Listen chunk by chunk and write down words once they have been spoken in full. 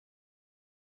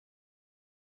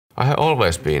I have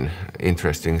always been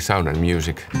interested in sound and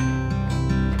music.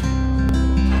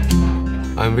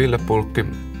 I'm Ville Pulkki.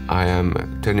 I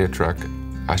am tenure track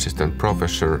assistant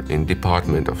professor in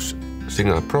Department of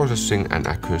Signal Processing and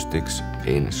Acoustics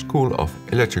in School of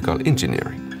Electrical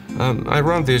Engineering. I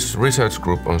run this research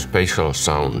group on spatial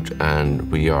sound,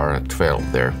 and we are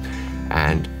 12 there.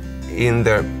 And in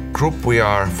the group we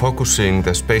are focusing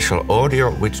the spatial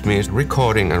audio, which means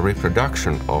recording and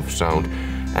reproduction of sound,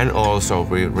 and also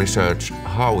we research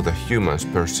how the humans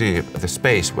perceive the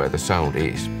space where the sound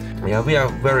is. Yeah, we are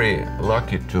very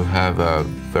lucky to have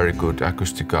very good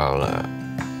acoustical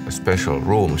special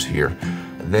rooms here.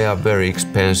 They are very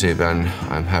expensive, and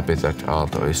I'm happy that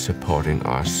Aalto is supporting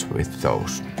us with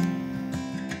those.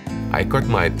 I got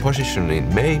my position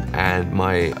in May, and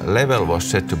my level was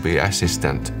set to be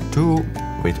assistant 2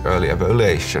 with early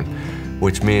evaluation,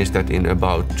 which means that in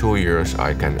about 2 years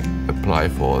I can apply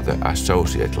for the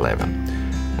associate level.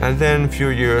 And then a few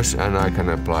years and I can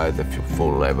apply the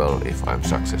full level if I'm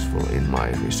successful in my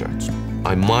research.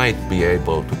 I might be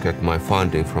able to get my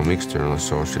funding from external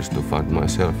sources to fund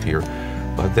myself here,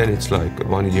 but then it's like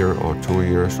 1 year or 2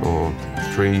 years or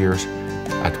 3 years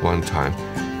at one time.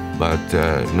 But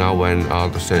now when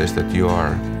Aalto says that you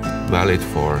are valid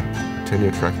for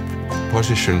tenure track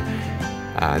position,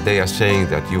 they are saying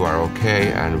that you are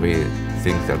okay, and we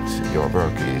think that your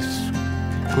work is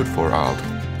good for Aalto.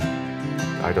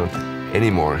 I don't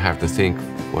anymore have to think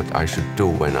what I should do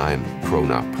when I'm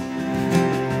grown up.